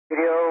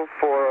video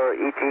for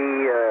ET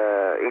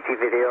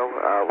video.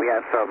 We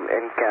have some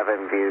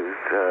in-cabin views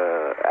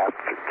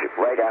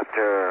right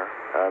after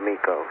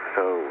MECO.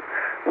 So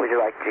would you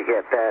like to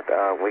get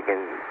that? We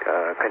can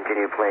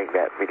continue playing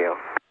that video.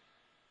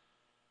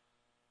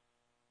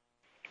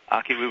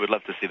 Aki, we would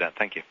love to see that.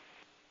 Thank you.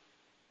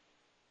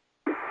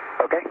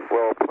 Okay,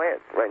 we'll play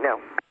it right now.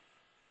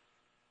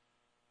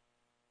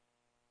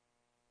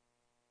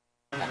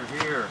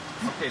 Here.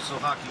 Okay, so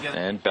Hockey,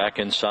 and back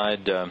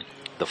inside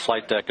the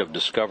flight deck of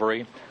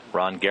Discovery,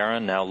 Ron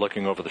Garan now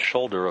looking over the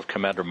shoulder of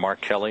Commander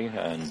Mark Kelly,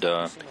 and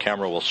the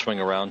camera will swing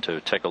around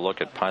to take a look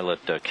at pilot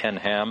Ken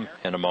Ham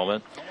in a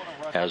moment,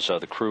 as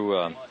the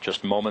crew,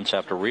 just moments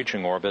after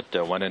reaching orbit,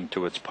 went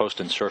into its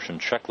post-insertion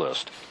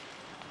checklist.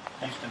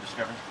 Houston,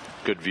 Discovery.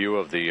 Good view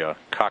of the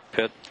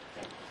cockpit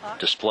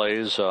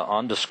displays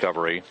on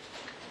Discovery.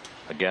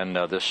 Again,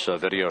 this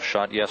video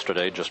shot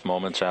yesterday, just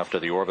moments after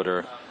the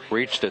orbiter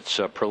reached its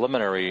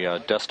preliminary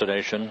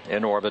destination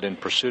in orbit in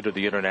pursuit of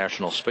the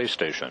International Space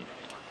Station.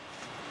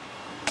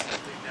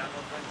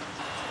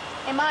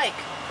 Hey, Mike.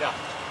 Yeah.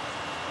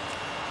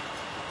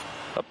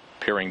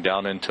 Peering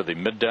down into the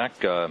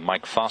middeck,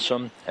 Mike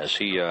Fossum, as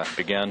he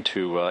began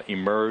to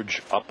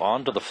emerge up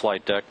onto the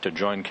flight deck to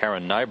join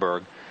Karen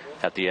Nyberg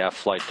at the aft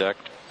flight deck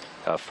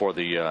for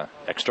the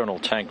external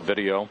tank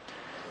video.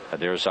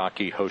 There's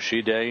Aki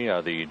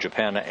Hoshide, the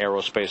Japan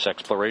Aerospace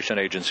Exploration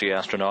Agency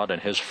astronaut, in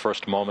his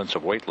first moments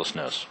of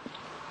weightlessness.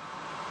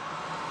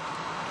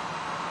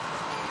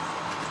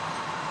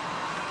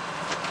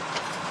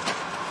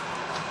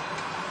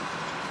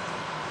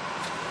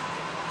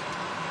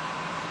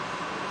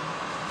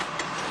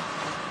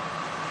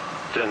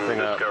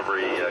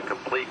 Discovery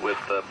complete with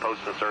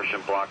post-insertion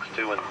blocks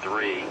 2 and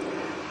 3,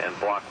 and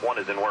block 1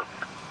 is in work.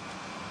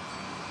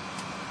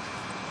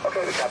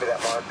 Okay, we copy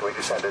that, Mark. We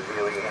just had the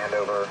Zealy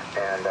handover,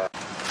 and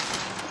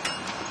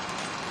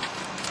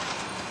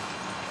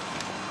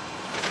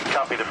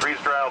Copy the freeze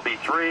dry will be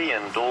 3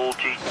 and dual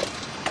G.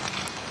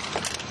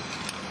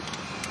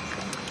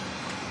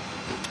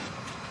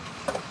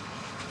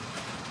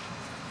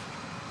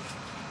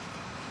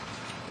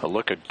 A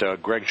look at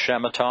Greg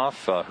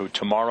Shamatov, who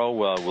tomorrow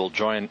will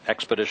join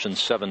Expedition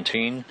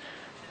 17,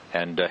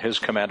 and his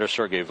commander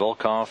Sergei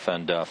Volkov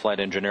and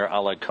flight engineer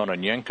Oleg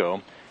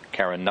Kononenko.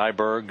 Karen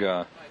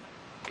Nyberg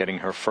getting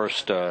her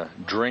first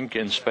drink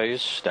in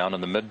space down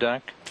in the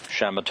middeck.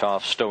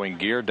 Shamatov stowing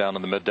gear down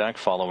in the middeck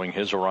following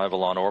his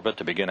arrival on orbit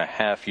to begin a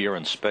half year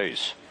in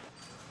space.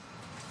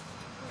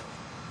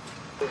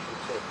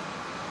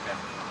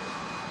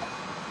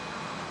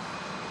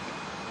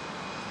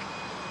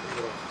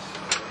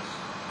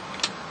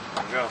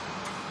 Go.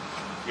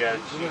 Yeah.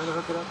 you want to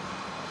hook it up?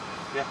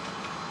 Yeah.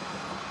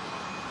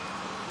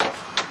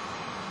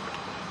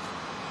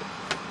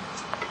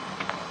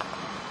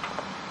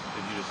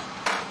 Did you just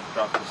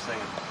drop this thing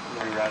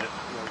and reroute it?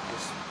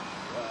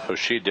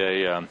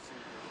 Hoshide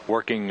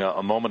working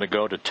a moment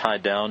ago to tie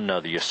down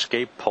the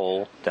escape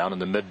pole down in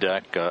the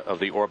middeck of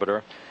the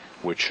orbiter,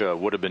 which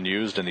would have been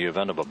used in the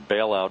event of a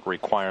bailout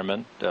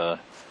requirement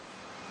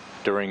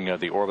during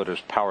the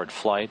orbiter's powered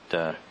flight.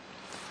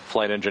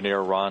 Flight engineer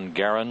Ron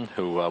Garan,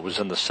 who was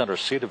in the center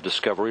seat of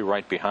Discovery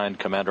right behind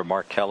Commander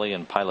Mark Kelly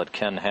and pilot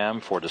Ken Ham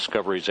for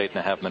Discovery's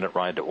 8.5-minute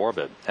ride to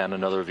orbit. And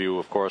another view,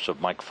 of course,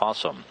 of Mike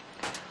Fossum.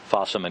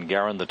 Fossum and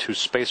Garan, the two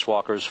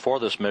spacewalkers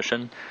for this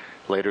mission.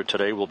 Later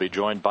today will be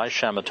joined by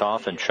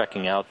Shamatov in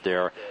checking out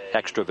their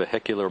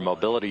extravehicular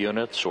mobility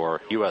units,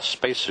 or U.S.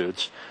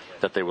 spacesuits,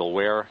 that they will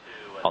wear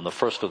on the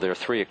first of their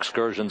 3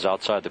 excursions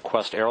outside the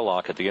Quest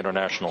airlock at the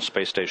International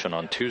Space Station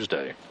on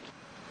Tuesday.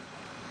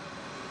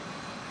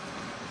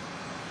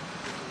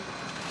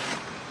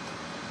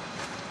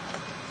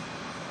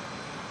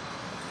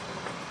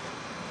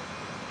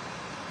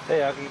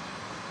 Hey, Aki. Hey,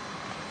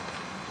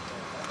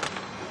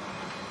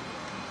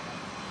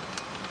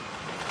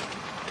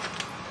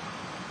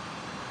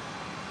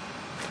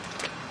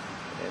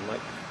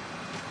 Mike.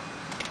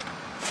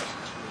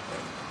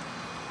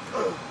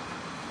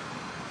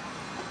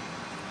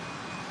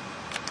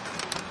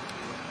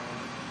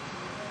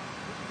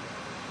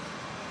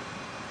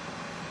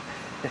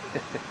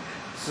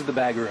 This is the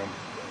bag room.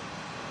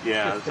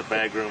 Yeah, it's a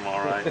bag room,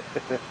 all right.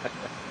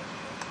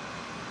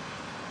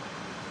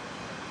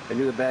 And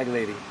you're the bag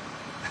lady.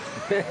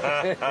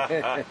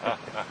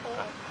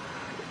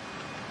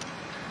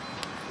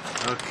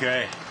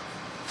 Okay.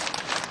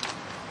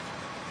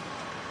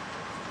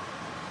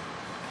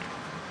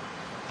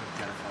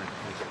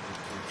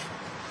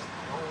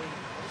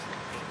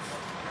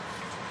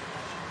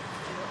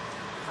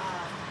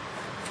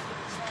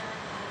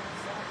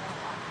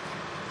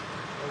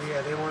 Oh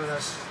yeah, they wanted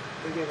us,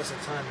 they gave us a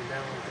time to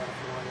download that if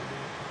you wanted to.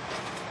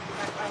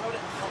 I wrote it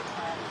in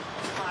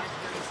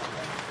 5:30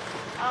 something.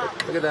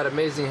 Look at that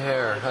amazing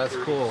hair. That's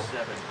cool.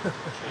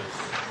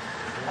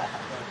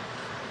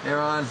 Hey,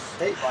 Ron.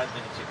 Hey. 5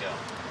 minutes ago.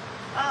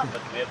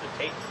 But we have the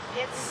tape.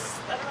 It's,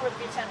 I don't know where the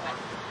B10 went.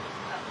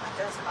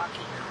 There's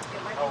Hockey.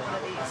 It might be one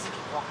of these.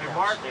 Hey,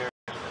 Mark.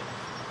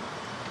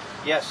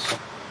 Yes.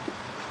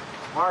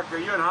 Mark, are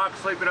you and Hawk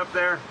sleeping up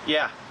there?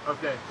 Yeah.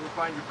 Okay, we'll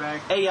find your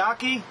bag. Hey,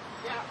 Aki?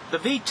 Yeah. The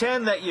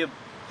V10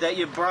 that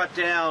you brought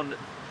down,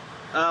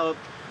 was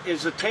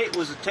the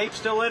tape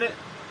still in it?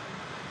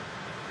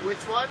 Which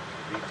one?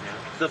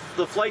 The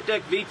flight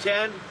deck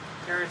V10?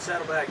 Carrying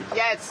saddlebag.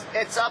 Yeah,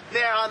 it's up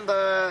there on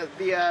the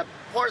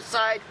port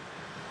side.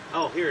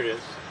 Oh, here it is.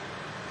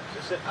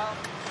 Is this it?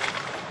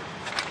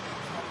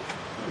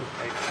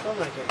 Don't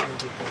like it.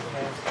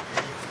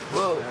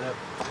 Whoa.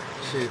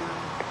 Shoot.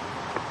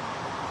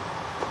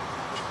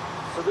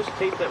 So this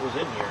tape that was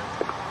in here,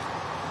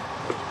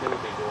 there's still a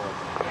big door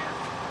open. Yeah.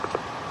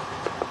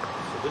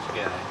 So this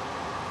guy,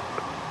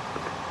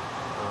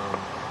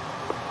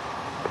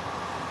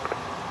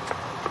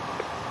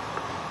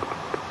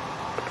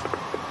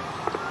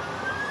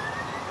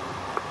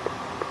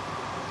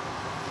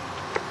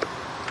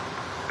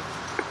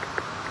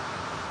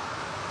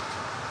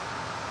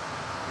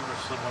 you ever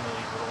slid one of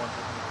these little ones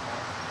in here before?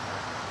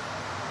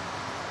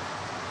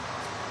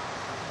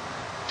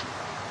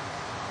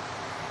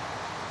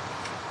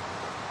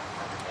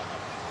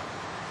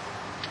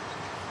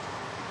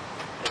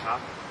 Huh?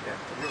 Yeah.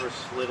 Have you ever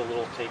slid a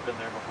little tape in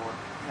there before?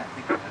 Yeah, I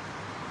think I have.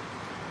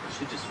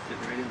 She just fit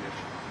right in there.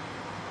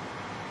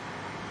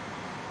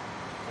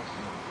 That's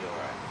the deal,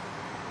 right?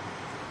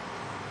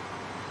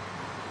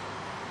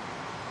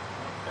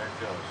 There it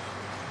goes.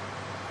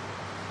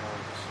 So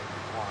this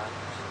is one.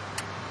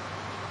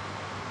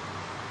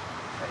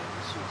 Okay,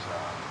 this was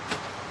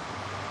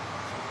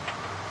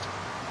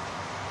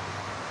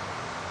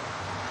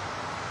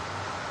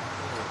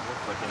doesn't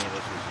look like any of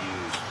this was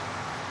used.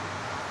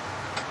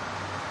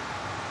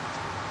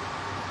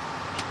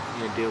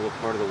 Any idea what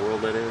part of the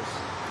world that is?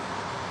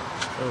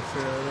 Oh,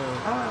 fair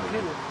enough. Oh,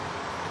 hit it.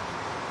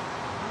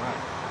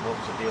 Alright, what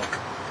was the deal?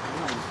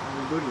 No, he's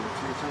rebooting it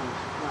 3 times.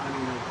 No, I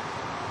mean,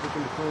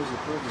 looking to close the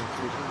program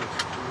 3 times.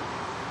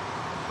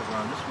 So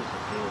Ron, this was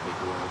the deal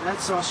before.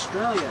 That's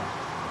Australia.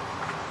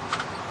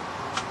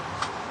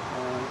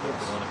 The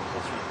Yes. one that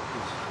was this one.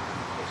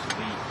 Okay, so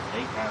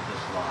they have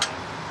this line.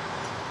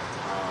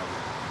 I'm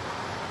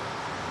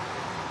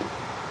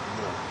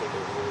going to take a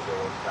little bit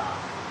of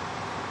dock.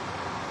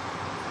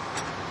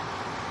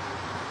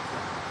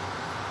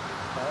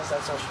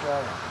 That's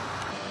Australia.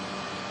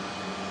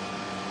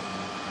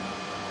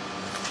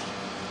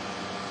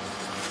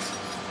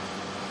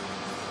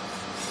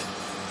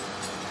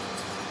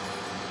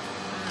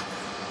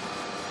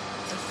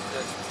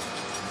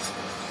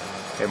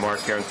 Hey,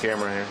 Mark, you're on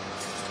camera here.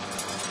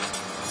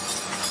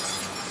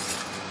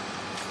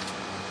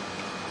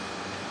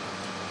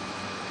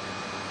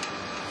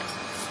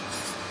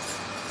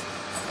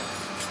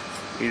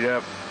 Eat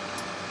up.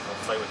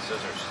 Don't play with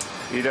scissors.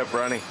 Eat up,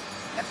 Ronnie.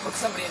 And look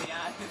somebody in the eye.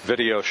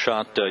 Video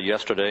shot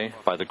yesterday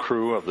by the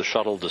crew of the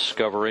shuttle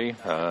Discovery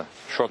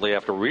shortly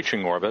after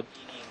reaching orbit.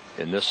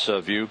 In this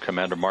view,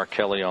 Commander Mark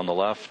Kelly on the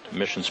left,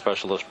 Mission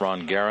Specialist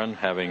Ron Guerin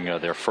having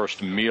their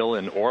first meal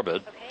in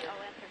orbit.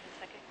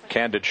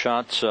 Candid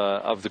shots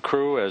of the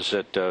crew as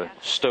it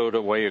stowed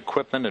away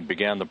equipment and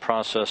began the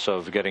process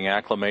of getting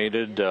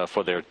acclimated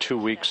for their 2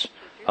 weeks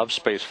of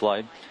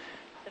spaceflight.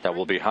 That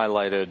will be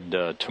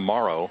highlighted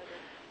tomorrow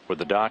with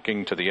the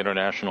docking to the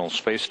International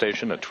Space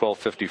Station at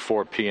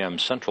 12:54 p.m.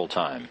 Central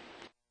Time.